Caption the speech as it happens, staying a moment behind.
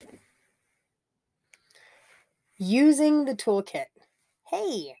Using the toolkit.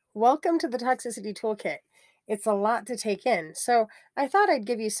 Hey, welcome to the Toxicity Toolkit. It's a lot to take in, so I thought I'd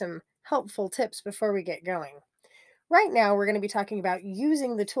give you some helpful tips before we get going. Right now, we're going to be talking about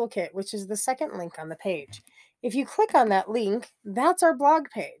using the toolkit, which is the second link on the page. If you click on that link, that's our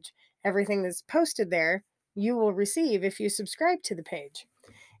blog page. Everything that's posted there, you will receive if you subscribe to the page.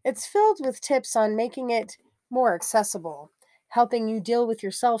 It's filled with tips on making it more accessible, helping you deal with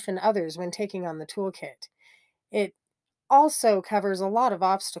yourself and others when taking on the toolkit. It also covers a lot of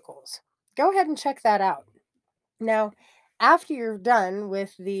obstacles. Go ahead and check that out. Now, after you're done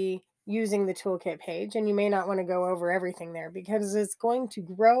with the using the toolkit page, and you may not want to go over everything there because it's going to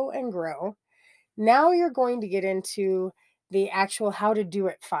grow and grow. Now you're going to get into the actual how to do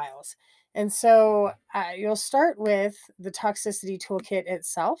it files. And so you'll start with the toxicity toolkit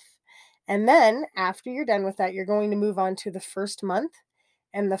itself. And then after you're done with that, you're going to move on to the first month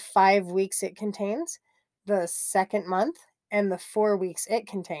and the 5 weeks it contains, the second month and the 4 weeks it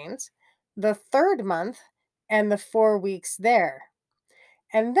contains, the third month and the 4 weeks there.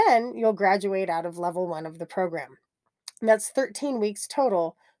 And then you'll graduate out of level one of the program. And that's 13 weeks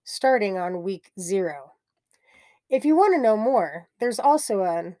total, starting on week 0. If you want to know more, there's also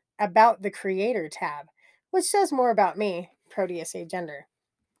an About the Creator tab, which says more about me, Proteus A. Gender.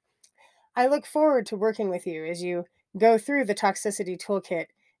 I look forward to working with you as you go through the Toxicity Toolkit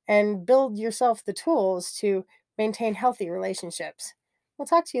and build yourself the tools to maintain healthy relationships. We'll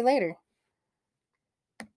talk to you later.